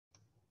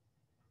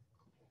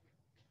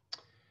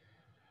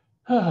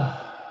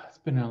It's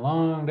been a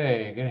long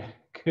day.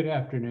 Good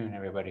afternoon,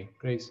 everybody.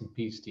 Grace and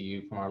peace to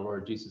you from our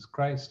Lord Jesus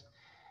Christ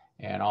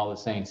and all the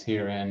saints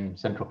here in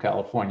Central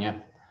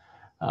California.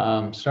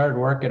 Started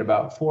work at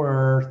about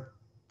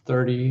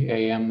 4:30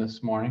 a.m.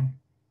 this morning,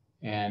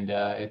 and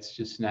it's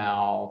just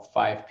now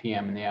 5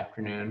 p.m. in the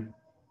afternoon.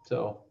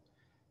 So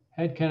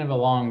had kind of a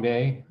long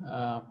day.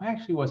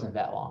 Actually wasn't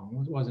that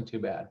long. It wasn't too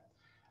bad.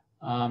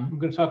 I'm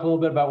going to talk a little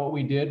bit about what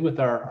we did with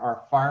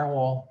our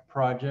firewall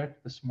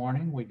project this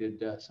morning. We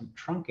did some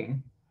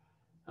trunking.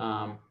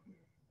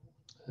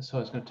 So I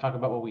was going to talk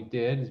about what we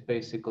did. Is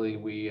basically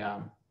we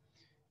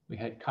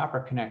had copper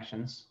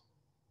connections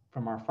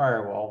from our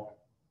firewall,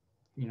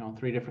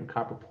 3 different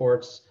copper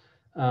ports.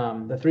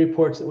 The 3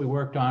 ports that we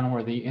worked on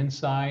were the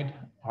inside,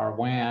 our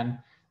WAN.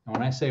 And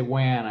when I say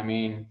WAN, I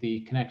mean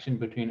the connection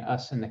between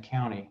us and the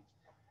county.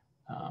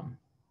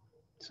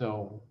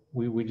 So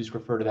we just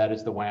refer to that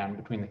as the WAN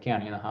between the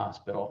county and the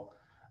hospital,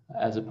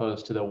 as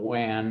opposed to the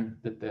WAN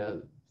that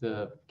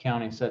the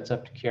county sets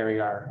up to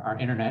carry our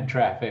internet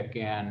traffic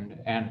and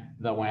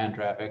the WAN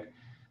traffic.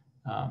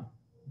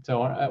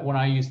 So when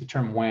I use the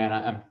term WAN,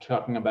 I'm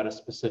talking about a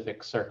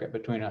specific circuit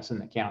between us and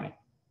the county.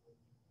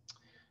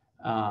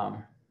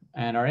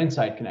 And our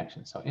inside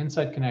connections. So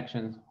inside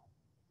connections,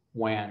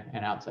 WAN,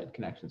 and outside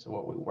connections are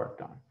what we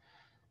worked on.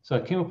 So I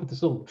came up with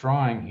this little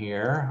drawing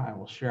here. I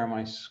will share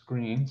my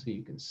screen so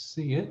you can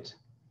see it.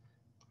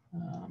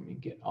 Let me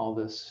get all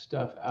this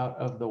stuff out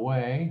of the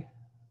way,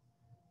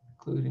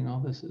 including all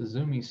this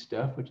zoomy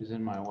stuff, which is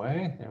in my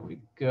way. There we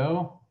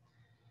go.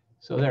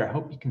 So there, I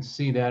hope you can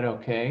see that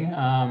okay.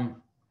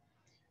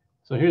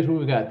 So here's what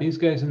we got. These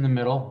guys in the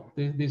middle,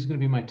 these are going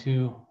to be my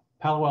 2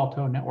 Palo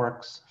Alto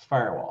Networks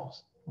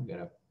firewalls. We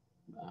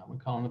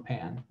call them the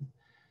PAN.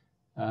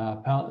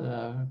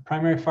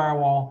 Primary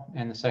firewall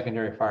and the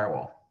secondary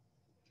firewall.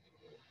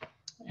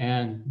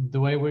 And the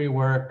way we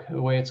work, the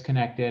way it's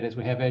connected is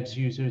we have edge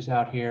users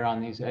out here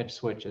on these edge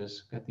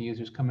switches. Got the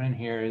users coming in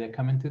here, they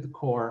come in through the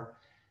core.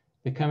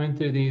 They come in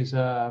through these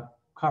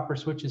copper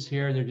switches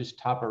here. They're just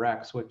top of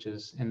rack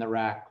switches in the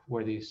rack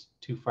where these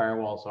 2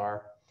 firewalls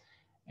are.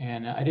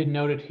 And I didn't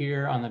note it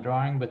here on the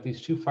drawing, but these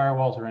 2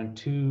 firewalls are in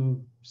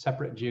 2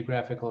 separate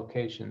geographic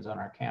locations on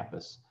our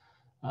campus.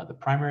 The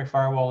primary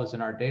firewall is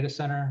in our data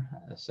center.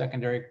 The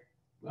secondary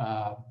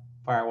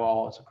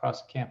firewall is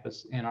across the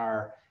campus in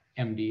our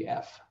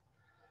MDF.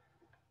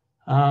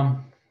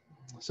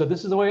 So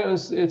this is the way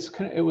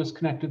it was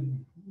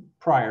connected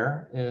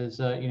prior. Is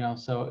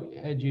so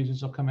edge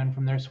users will come in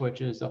from their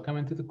switches. They'll come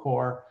in through the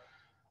core.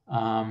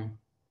 Our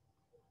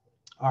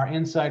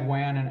inside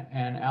WAN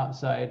and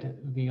outside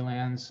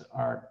VLANs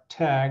are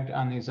tagged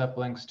on these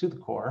uplinks to the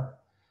core.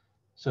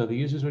 So the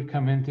users would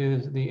come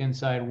into the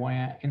inside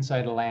WAN,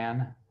 inside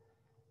LAN,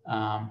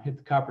 hit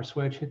the copper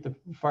switch, hit the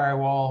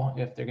firewall.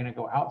 If they're going to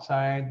go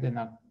outside, then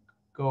they'll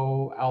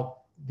go out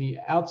the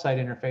outside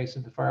interface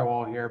of the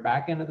firewall here,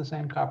 back into the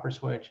same copper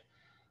switch,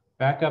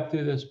 back up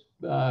through this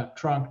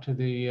trunk to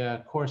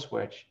the core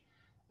switch,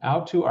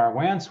 out to our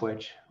WAN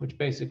switch, which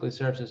basically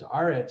serves as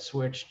our edge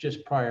switch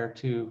just prior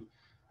to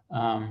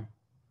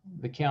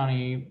the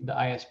county, the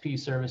ISP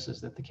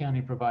services that the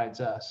county provides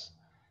us.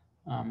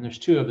 There's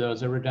 2 of those,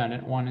 they're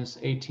redundant. One is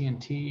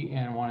AT&T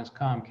and one is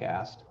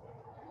Comcast.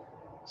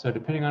 So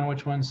depending on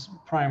which one's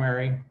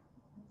primary,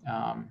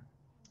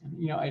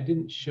 I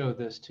didn't show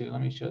this too. Let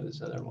me show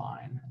this other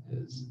line.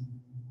 Is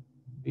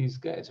these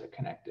guys are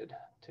connected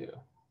too,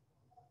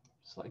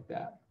 just like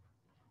that.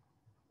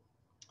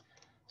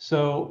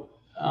 So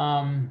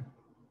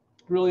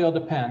really all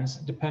depends,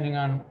 depending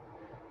on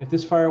if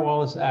this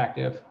firewall is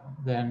active,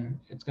 then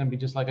it's going to be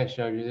just like I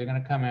showed you. They're going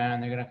to come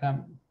in, they're going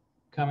to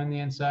come in the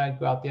inside,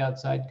 go out the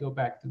outside, go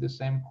back through the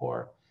same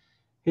core,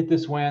 hit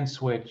this WAN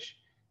switch.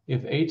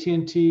 If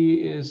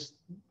AT&T is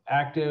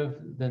active,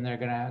 then they're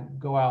going to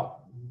go out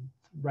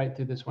right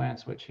through this WAN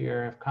switch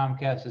here. If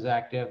Comcast is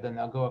active, then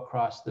they'll go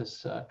across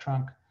this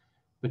trunk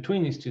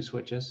between these 2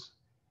 switches.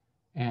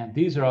 And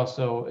these are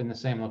also in the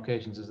same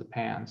locations as the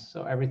PANs.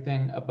 So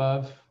everything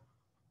above,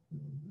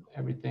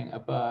 let me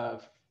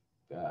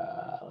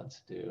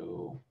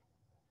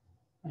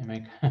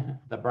make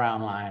the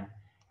brown line.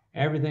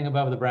 Everything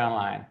above the brown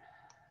line,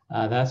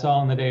 that's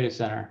all in the data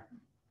center.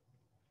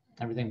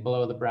 Everything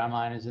below the brown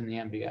line is in the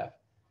MDF.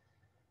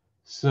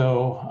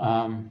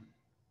 So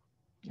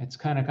it's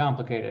kind of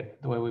complicated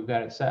the way we've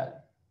got it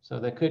set. So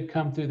they could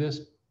come through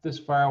this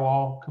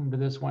firewall, come to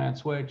this WAN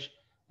switch,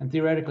 and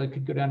theoretically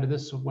could go down to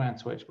this WAN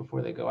switch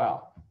before they go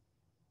out.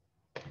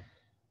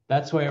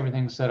 That's the way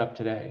everything's set up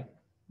today,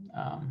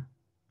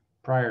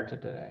 prior to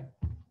today.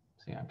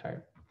 See, I'm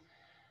tired.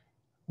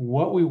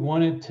 What we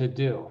wanted to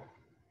do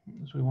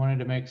is we wanted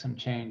to make some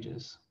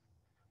changes.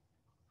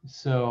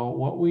 So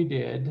what we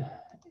did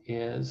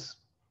is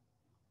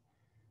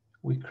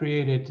we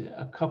created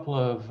a couple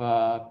of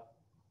on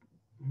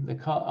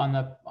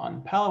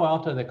Palo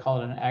Alto they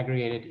call it an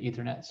aggregated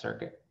Ethernet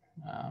circuit.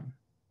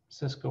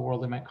 Cisco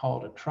world they might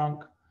call it a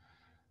trunk.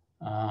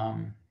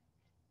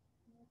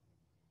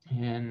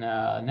 In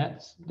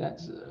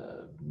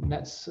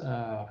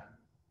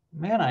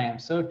man, I am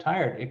so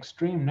tired.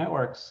 Extreme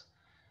Networks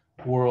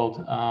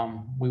world,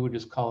 we would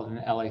just call it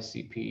an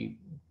LACP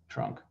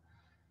trunk.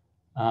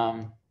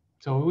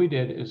 So what we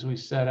did is we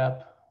set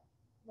up,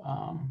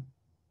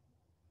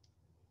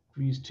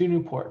 we used 2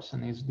 new ports,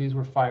 and these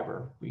were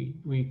fiber.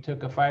 We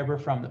took a fiber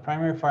from the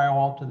primary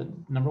firewall to the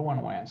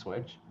 #1 WAN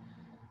switch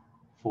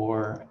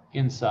for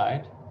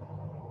inside.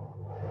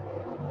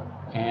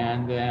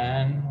 And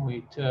then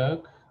we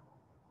took,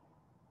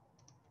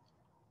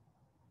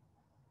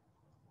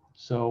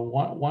 so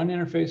one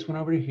interface went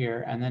over to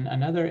here, and then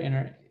another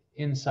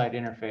inside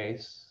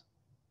interface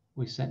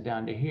we sent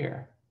down to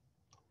here.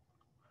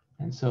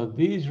 And so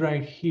these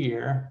right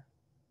here,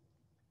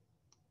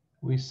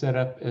 we set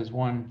up as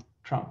one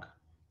trunk.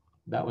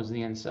 That was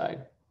the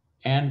inside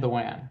and the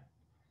WAN.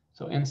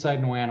 So inside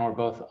and WAN were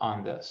both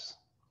on this.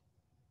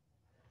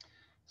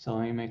 So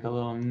let me make a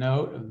little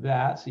note of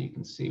that so you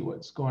can see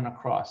what's going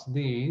across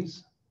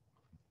these.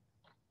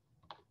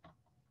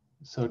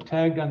 So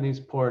tagged on these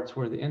ports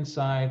were the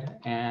inside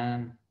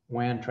and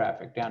WAN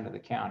traffic down to the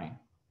county.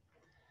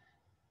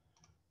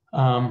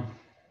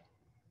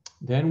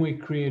 Then we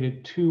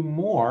created 2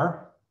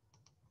 more.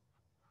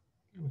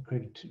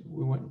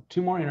 We went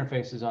 2 more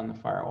interfaces on the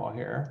firewall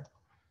here,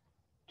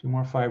 2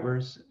 more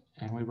fibers,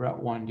 and we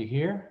brought one to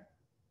here.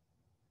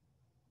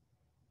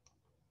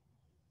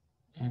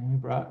 And we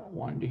brought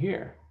one to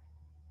here.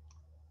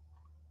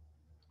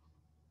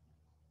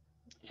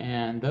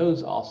 And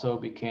those also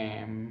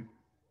became,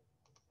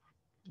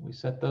 we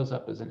set those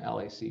up as an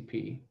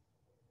LACP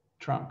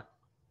trunk.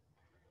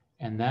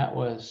 And that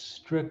was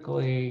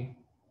strictly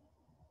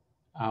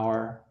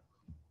our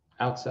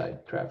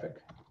outside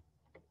traffic.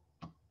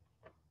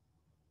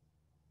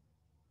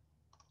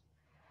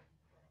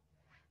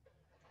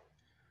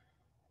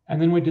 And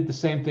then we did the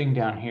same thing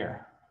down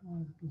here.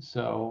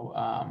 So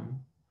a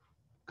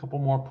couple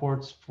more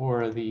ports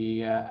for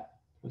the,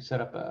 we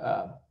set up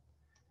a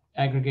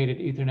aggregated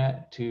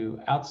Ethernet to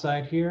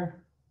outside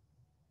here.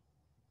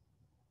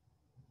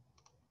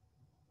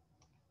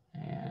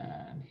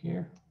 And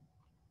here.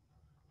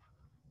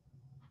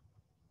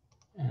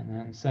 And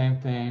then same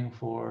thing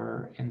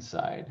for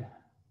inside.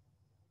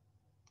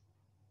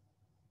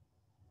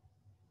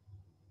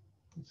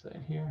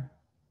 Inside here.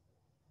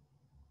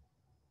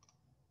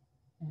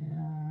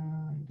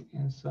 And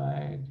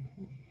inside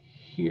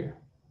here.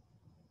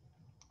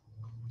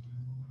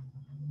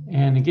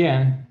 And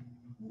again,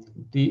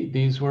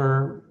 these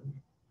were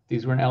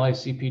an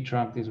LACP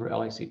trunk, these were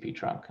LACP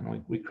trunk,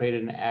 and we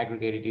created an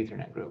aggregated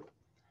Ethernet group.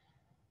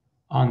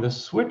 On the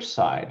switch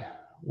side,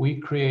 we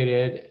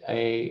created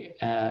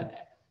an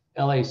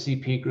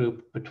LACP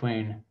group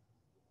between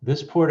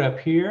this port up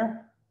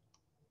here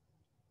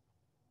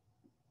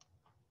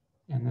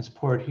and this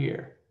port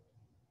here.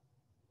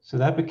 So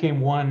that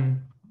became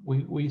one.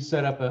 We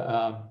set up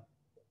a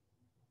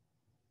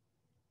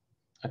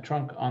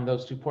trunk on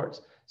those 2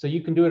 ports. So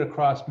you can do it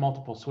across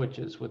multiple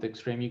switches with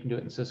Extreme. You can do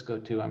it in Cisco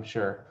too, I'm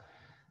sure.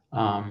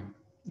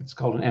 It's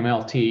called an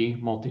MLT,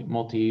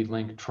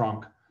 multi-link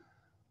trunk.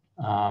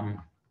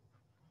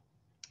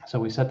 So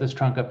we set this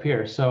trunk up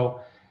here.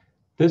 So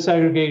this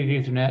aggregated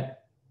Ethernet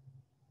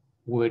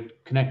would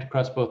connect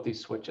across both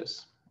these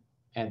switches.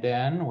 And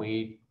then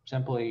we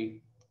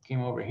simply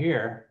came over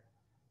here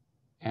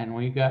and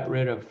we got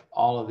rid of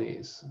all of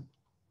these.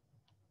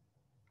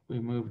 We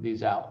moved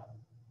these out.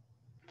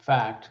 In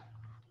fact,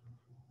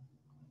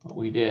 what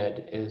we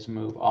did is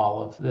move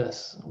all of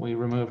this. We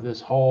removed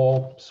this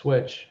whole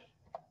switch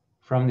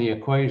from the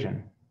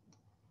equation.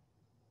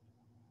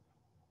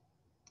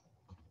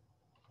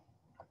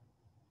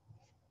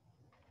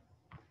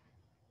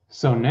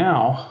 So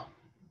now,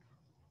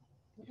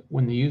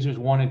 when the users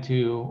wanted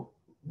to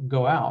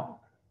go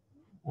out,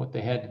 what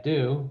they had to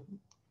do,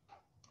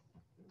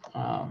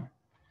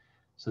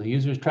 so the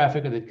user's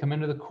traffic, they'd come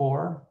into the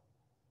core,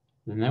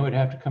 then they would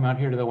have to come out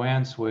here to the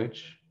WAN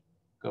switch,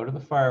 go to the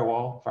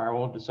firewall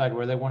would decide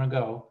where they want to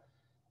go,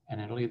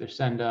 and it'll either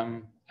send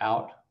them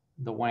out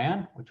the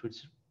WAN, which would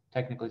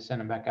technically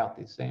send them back out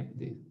the same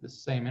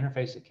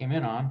interface it came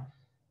in on,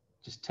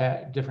 just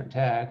different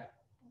tag,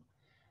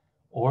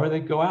 or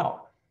they'd go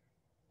out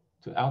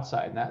to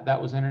outside. And that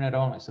was internet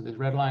only. So these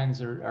red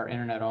lines are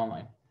internet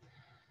only.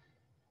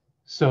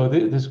 So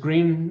this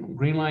green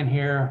line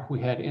here, we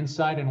had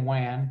inside and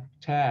WAN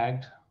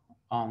tagged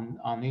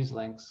on these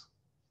links,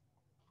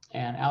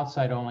 and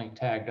outside only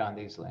tagged on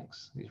these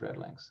links, these red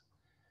links.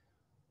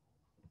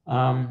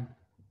 A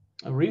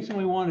reason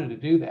we wanted to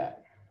do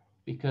that,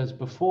 because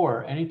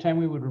before, anytime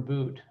we would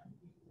reboot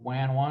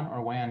WAN 1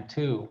 or WAN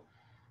 2,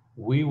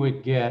 we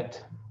would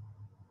get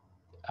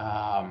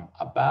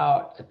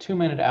about a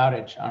 2-minute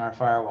outage on our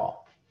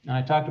firewall. And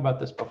I talked about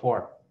this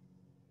before.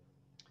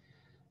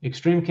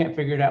 Extreme can't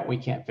figure it out, we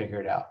can't figure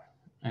it out.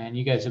 And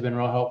you guys have been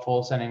real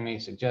helpful, sending me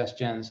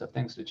suggestions of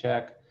things to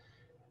check.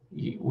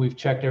 We've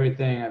checked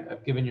everything.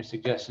 I've given your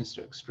suggestions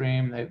to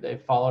Extreme.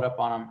 They've followed up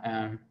on them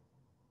and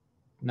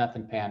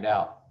nothing panned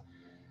out.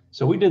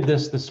 So we did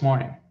this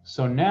morning.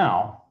 So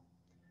now,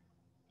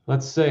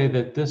 let's say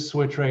that this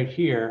switch right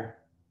here,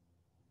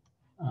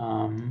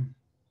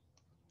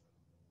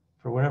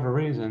 for whatever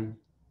reason,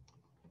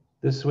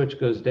 this switch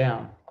goes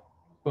down.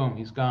 Boom,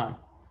 he's gone.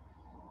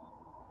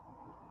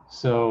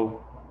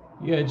 So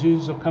the edge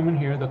users will come in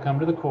here, they'll come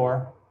to the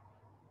core.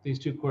 These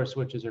two core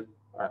switches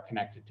are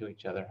connected to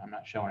each other. I'm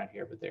not showing it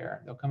here, but they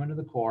are. They'll come into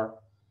the core.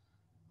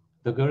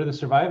 They'll go to the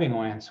surviving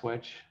WAN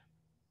switch.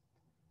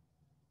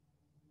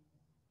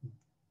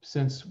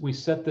 Since we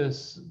set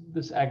this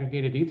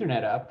aggregated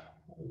Ethernet up,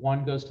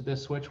 one goes to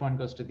this switch, one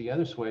goes to the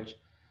other switch.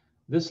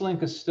 This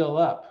link is still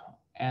up,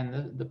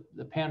 and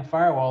the PAN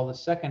firewall, the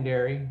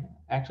secondary,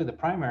 actually the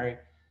primary,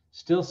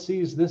 still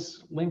sees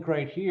this link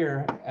right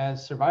here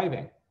as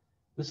surviving.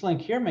 This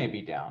link here may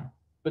be down,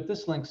 but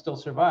this link still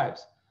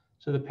survives.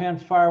 So the PAN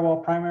firewall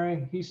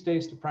primary, he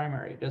stays to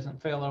primary. It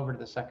doesn't fail over to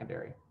the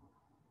secondary.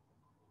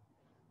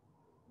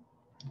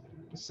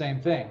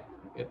 Same thing.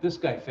 If this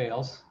guy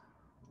fails,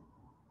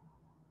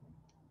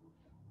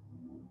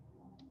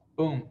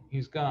 boom,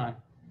 he's gone.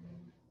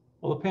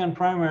 Well, the PAN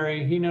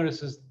primary, he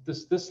notices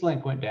this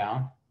link went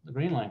down, the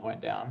green link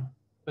went down,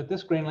 but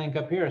this green link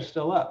up here is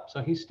still up.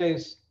 So he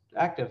stays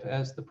active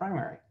as the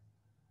primary.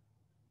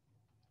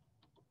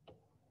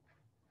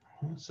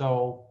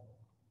 So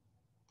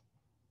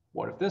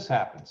what if this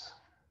happens?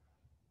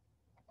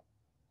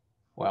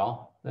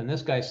 Well, then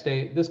this guy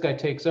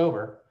takes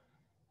over,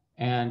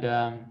 and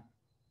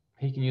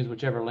he can use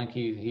whichever link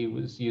he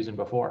was using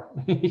before.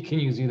 He can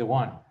use either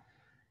one.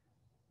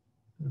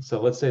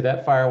 So let's say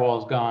that firewall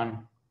is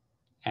gone,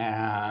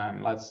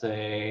 and let's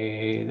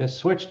say this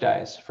switch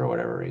dies for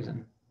whatever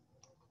reason.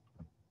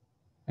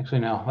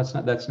 Actually, no,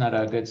 that's not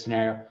a good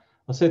scenario.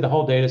 Let's say the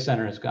whole data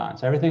center is gone.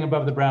 So everything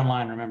above the brown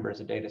line, remember, is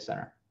a data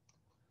center.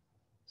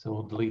 So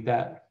we'll delete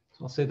that.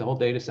 So let's say the whole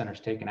data center is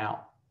taken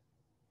out.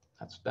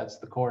 That's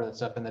the core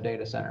that's up in the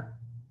data center.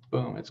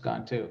 Boom, it's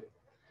gone too.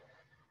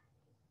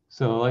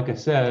 So like I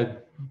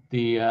said,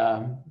 these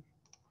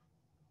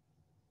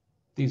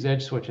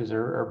edge switches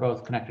are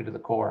both connected to the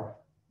core,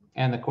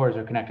 and the cores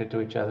are connected to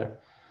each other.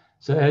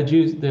 So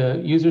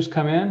the users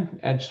come in,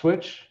 edge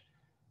switch,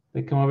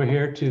 they come over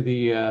here to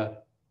the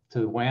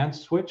WAN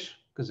switch,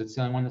 because it's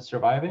the only one that's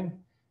surviving.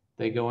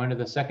 They go into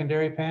the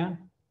secondary PAN,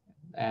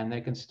 and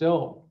they can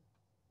still,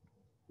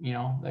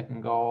 they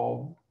can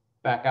go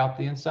back out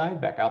the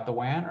inside, back out the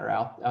WAN, or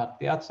out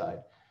the outside.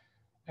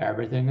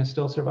 Everything is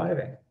still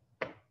surviving.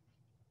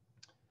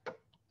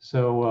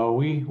 So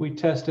we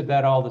tested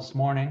that all this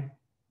morning,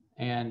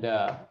 and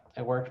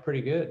it worked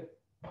pretty good.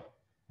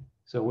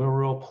 So we're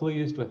real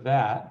pleased with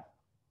that.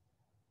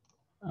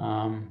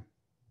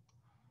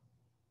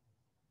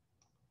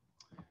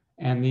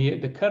 And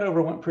the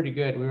cutover went pretty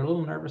good. We were a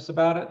little nervous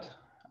about it,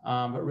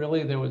 but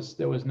really there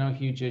was no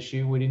huge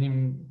issue. We didn't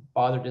even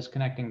bother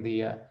disconnecting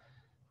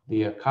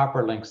the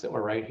copper links that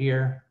were right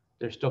here.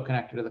 They're still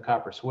connected to the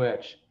copper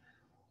switch.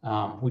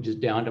 We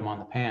just downed them on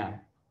the PAN,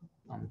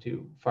 on the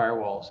two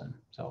firewalls, and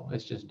so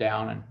it's just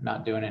down and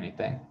not doing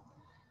anything.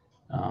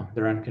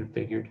 They're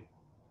unconfigured.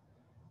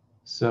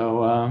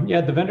 So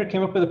yeah, the vendor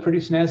came up with a pretty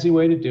snazzy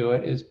way to do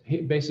it.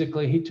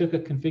 He took a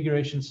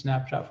configuration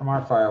snapshot from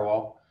our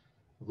firewall,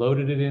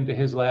 loaded it into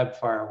his lab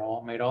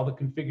firewall, made all the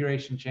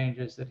configuration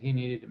changes that he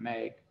needed to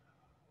make,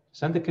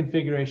 sent the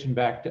configuration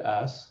back to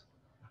us.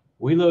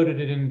 We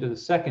loaded it into the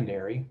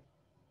secondary,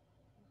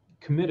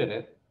 committed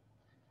it,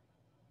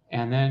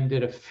 and then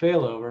did a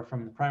failover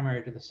from the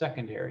primary to the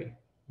secondary,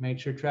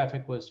 made sure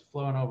traffic was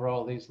flowing over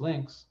all these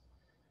links.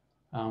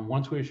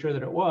 Once we were sure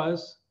that it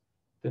was,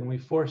 then we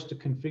forced a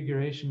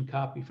configuration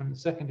copy from the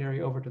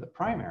secondary over to the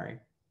primary.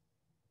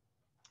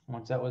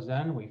 Once that was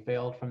done, we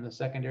failed from the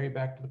secondary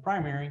back to the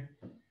primary,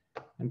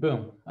 and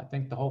boom, I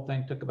think the whole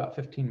thing took about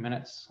 15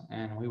 minutes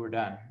and we were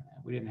done.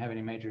 We didn't have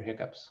any major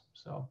hiccups.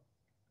 So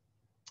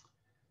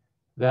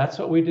that's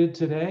what we did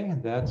today.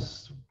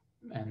 That's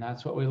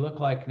what we look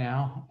like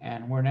now.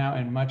 And we're now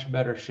in much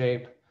better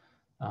shape.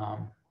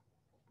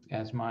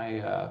 As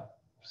my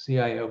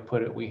CIO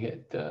put it, we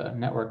hit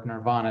network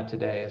nirvana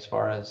today as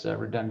far as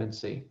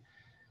redundancy.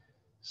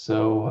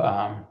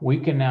 So we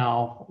can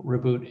now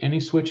reboot any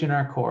switch in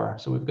our core.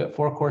 So we've got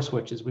 4 core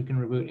switches. We can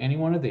reboot any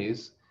one of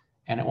these,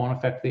 and it won't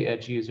affect the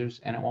edge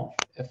users, and it won't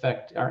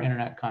affect our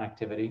internet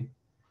connectivity.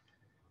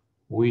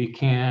 We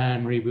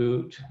can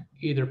reboot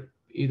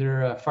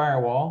either a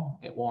firewall.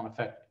 It won't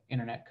affect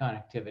internet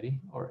connectivity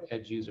or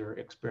edge user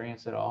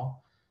experience at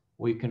all.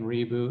 We can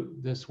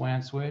reboot this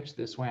WAN switch,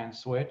 this WAN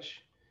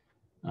switch.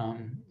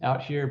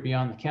 Out here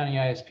beyond the county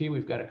ISP,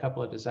 we've got a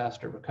couple of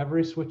disaster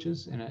recovery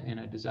switches in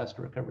a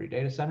disaster recovery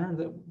data center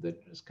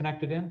that is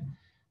connected in.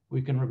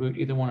 We can reboot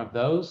either one of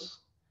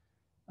those.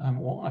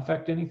 Won't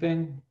affect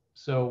anything.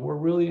 So we're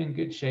really in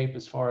good shape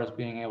as far as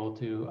being able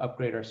to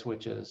upgrade our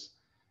switches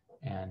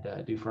and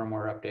do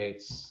firmware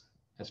updates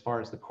as far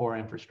as the core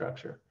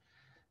infrastructure.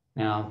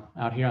 Now,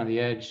 out here on the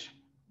edge,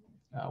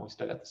 we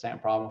still got the same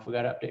problem. If we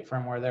got to update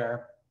firmware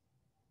there,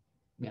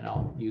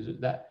 use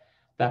it,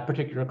 that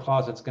particular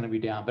closet's going to be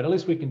down, but at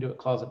least we can do it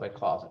closet by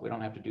closet. We don't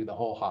have to do the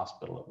whole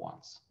hospital at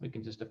once. We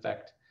can just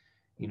affect,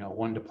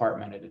 one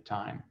department at a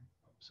time.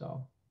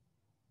 So,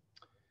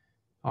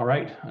 all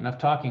right, enough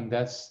talking.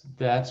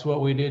 That's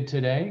what we did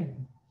today.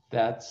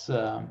 That's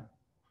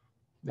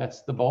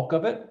that's the bulk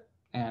of it.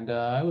 And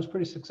it was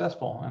pretty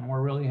successful, and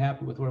we're really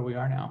happy with where we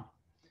are now.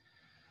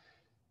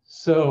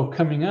 So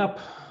coming up,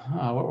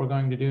 what we're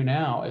going to do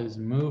now is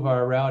move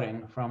our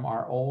routing from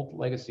our old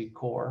legacy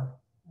core,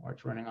 where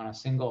it's running on a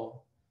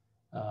single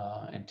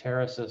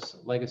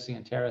legacy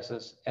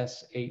Enterasys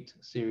S8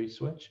 series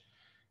switch,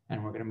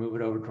 and we're going to move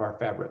it over to our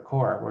fabric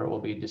core, where it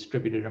will be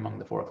distributed among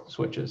the 4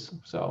 switches.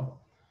 So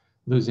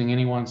losing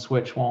any one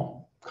switch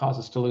won't cause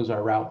us to lose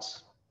our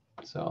routes.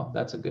 So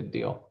that's a good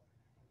deal.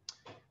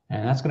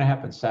 And that's going to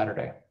happen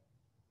Saturday.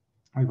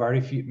 We've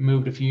already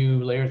moved a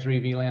few layer 3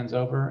 VLANs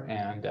over,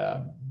 and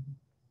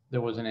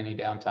there wasn't any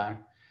downtime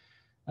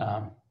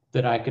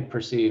that I could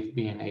perceive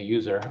being a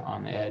user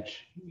on the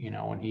edge. You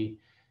know, when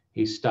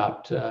he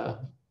stopped,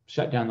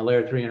 shut down the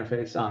layer 3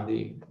 interface on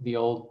the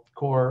old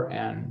core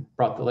and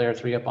brought the layer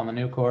 3 up on the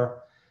new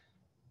core,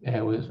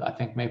 it was, I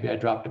think maybe I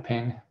dropped a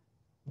ping,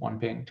 1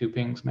 ping, 2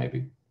 pings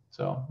maybe.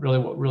 So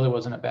really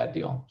wasn't a bad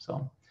deal.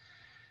 So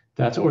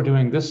that's what we're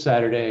doing this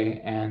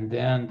Saturday. And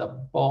then the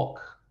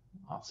bulk,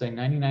 I'll say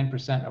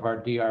 99% of our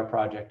DR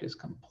project is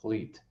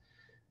complete.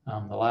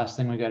 The last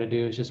thing we got to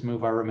do is just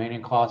move our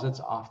remaining closets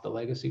off the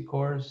legacy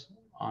cores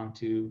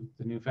onto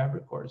the new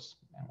fabric cores,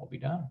 and we'll be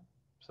done.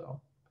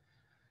 So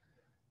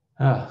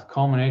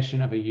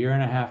culmination of a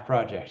 1.5-year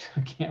project.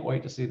 I can't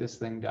wait to see this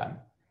thing done.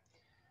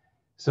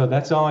 So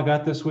that's all I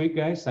got this week,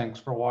 guys. Thanks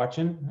for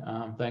watching.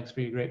 Thanks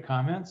for your great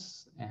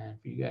comments. And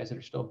for you guys that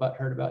are still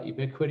butthurt about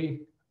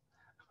Ubiquity,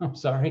 I'm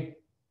sorry.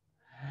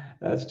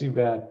 That's too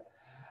bad.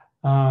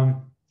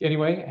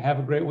 Anyway, have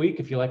a great week.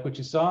 If you like what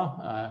you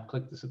saw,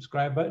 click the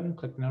subscribe button,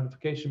 click the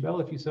notification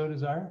bell if you so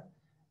desire.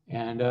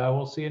 And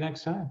we'll see you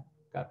next time.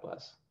 God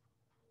bless.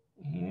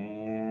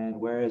 And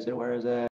where is it?